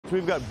Folks,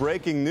 we've got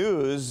breaking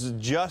news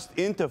just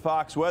into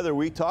Fox Weather.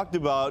 We talked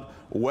about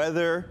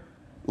whether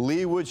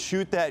Lee would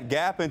shoot that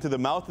gap into the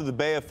mouth of the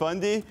Bay of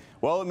Fundy.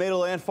 Well, it made a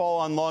landfall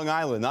on Long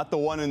Island, not the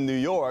one in New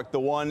York, the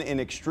one in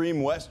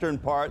extreme western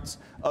parts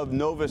of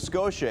Nova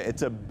Scotia.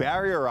 It's a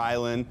barrier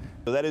island.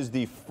 That is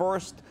the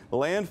first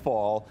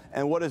landfall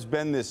and what has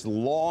been this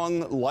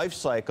long life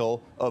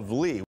cycle of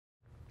Lee.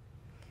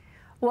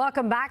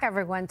 Welcome back,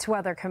 everyone, to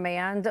Weather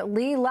Command.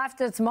 Lee left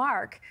its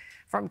mark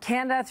from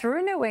Canada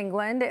through New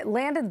England. It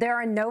landed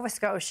there in Nova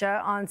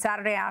Scotia on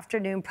Saturday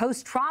afternoon,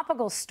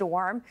 post-tropical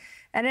storm,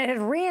 and it had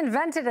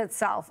reinvented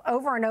itself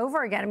over and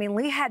over again. I mean,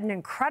 Lee had an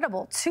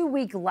incredible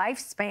 2-week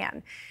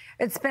lifespan.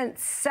 It spent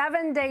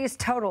 7 days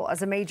total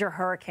as a major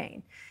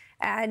hurricane.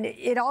 And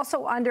it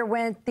also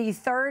underwent the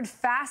third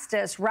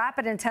fastest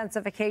rapid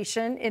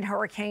intensification in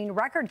hurricane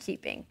record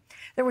keeping.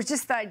 There was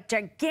just a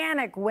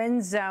gigantic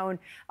wind zone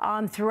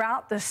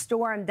throughout the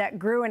storm that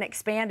grew and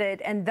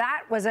expanded, and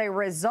that was a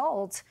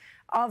result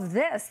of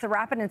this. The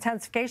rapid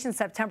intensification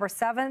September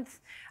 7th,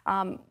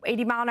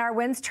 80-mile-an-hour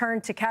winds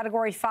turned to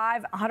Category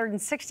 5,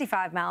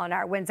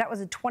 165-mile-an-hour winds. That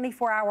was a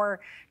 24-hour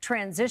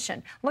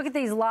transition. Look at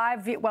these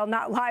live, well,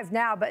 not live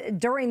now, but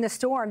during the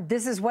storm,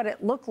 this is what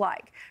it looked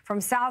like. From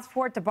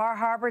Southport to Bar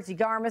Harbor to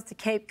Yarmouth to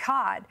Cape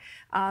Cod.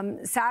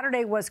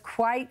 Saturday was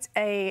quite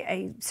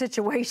a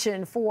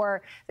situation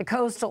for the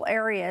coastal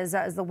areas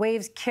as the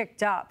waves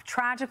kicked up.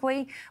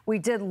 Tragically, we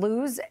did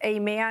lose a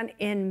man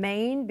in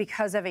Maine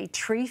because of a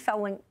tree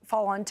fall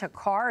onto a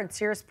car in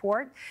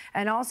Searsport.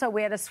 And also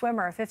we had a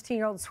swimmer, a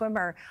 15-year-old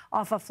swimmer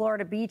off of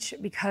Florida Beach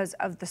because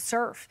of the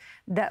surf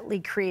that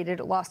Lee created,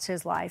 lost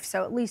his life.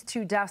 So at least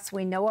 2 deaths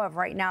we know of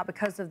right now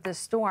because of this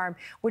storm,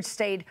 which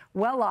stayed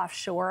well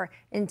offshore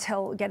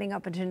until getting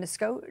up into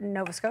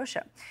Nova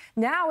Scotia.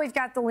 Now we've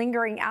got the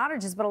lingering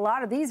outages, but a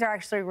lot of these are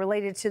actually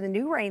related to the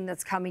new rain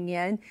that's coming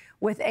in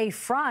with a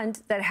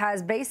front that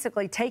has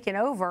basically taken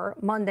over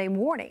Monday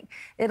morning.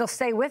 It'll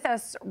stay with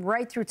us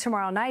right through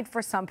tomorrow night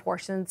for some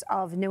portions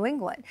of New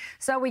England.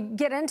 So we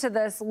get into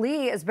this.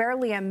 Lee is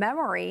barely a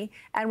memory,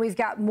 and we've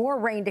got more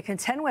rain to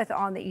contend with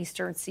on the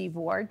eastern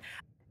seaboard.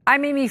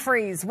 I'm Amy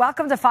Freeze.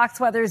 Welcome to Fox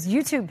Weather's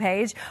YouTube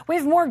page. We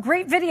have more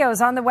great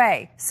videos on the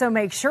way, so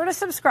make sure to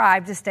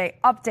subscribe to stay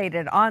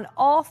updated on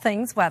all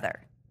things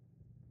weather.